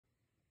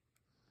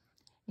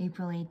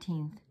April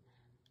 18th.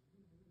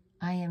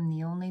 I am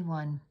the only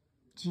one.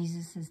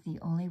 Jesus is the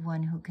only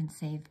one who can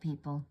save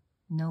people.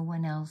 No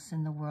one else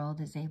in the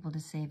world is able to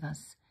save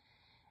us.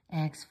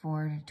 Acts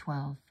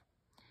 4:12.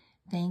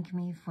 Thank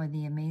me for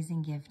the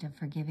amazing gift of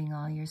forgiving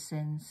all your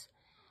sins.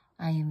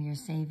 I am your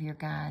Savior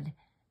God,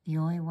 the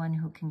only one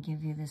who can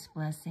give you this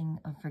blessing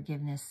of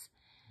forgiveness.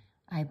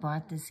 I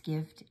bought this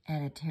gift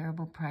at a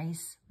terrible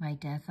price, my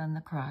death on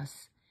the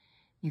cross.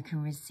 You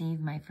can receive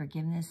my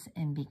forgiveness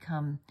and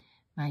become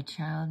my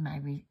child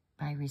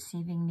by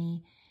receiving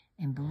me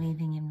and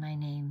believing in my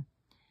name.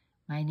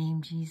 My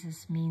name,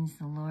 Jesus, means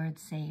the Lord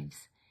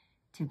saves.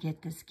 To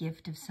get this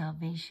gift of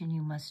salvation,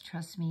 you must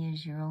trust me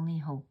as your only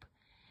hope,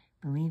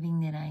 believing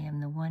that I am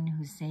the one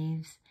who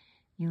saves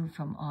you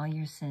from all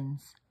your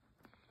sins.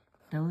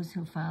 Those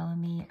who follow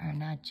me are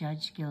not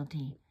judged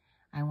guilty.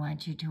 I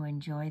want you to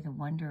enjoy the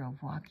wonder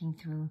of walking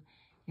through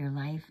your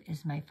life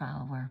as my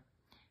follower,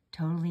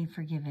 totally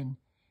forgiven.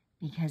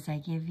 Because I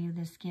give you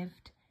this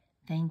gift,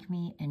 thank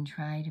me and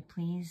try to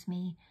please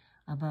me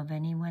above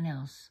anyone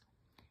else.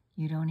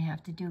 You don't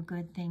have to do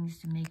good things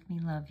to make me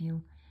love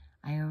you.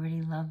 I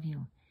already love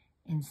you.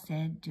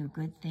 Instead, do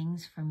good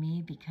things for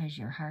me because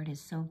your heart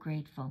is so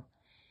grateful.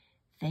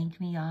 Thank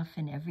me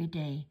often every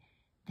day.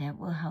 That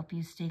will help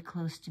you stay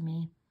close to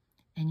me,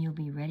 and you'll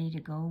be ready to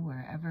go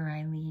wherever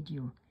I lead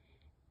you.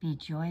 Be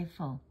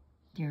joyful,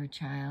 dear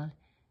child,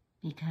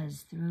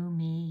 because through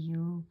me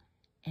you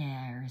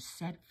are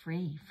set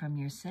free from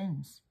your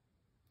sins.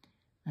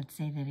 Let's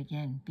say that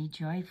again. Be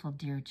joyful,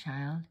 dear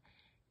child,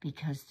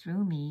 because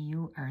through me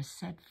you are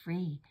set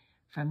free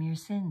from your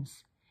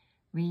sins.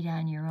 Read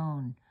on your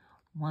own.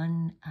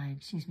 John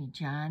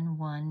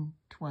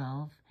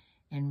 1:12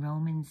 and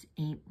Romans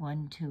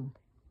 8:1-2.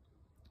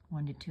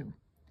 1-2.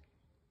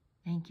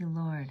 Thank you,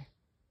 Lord.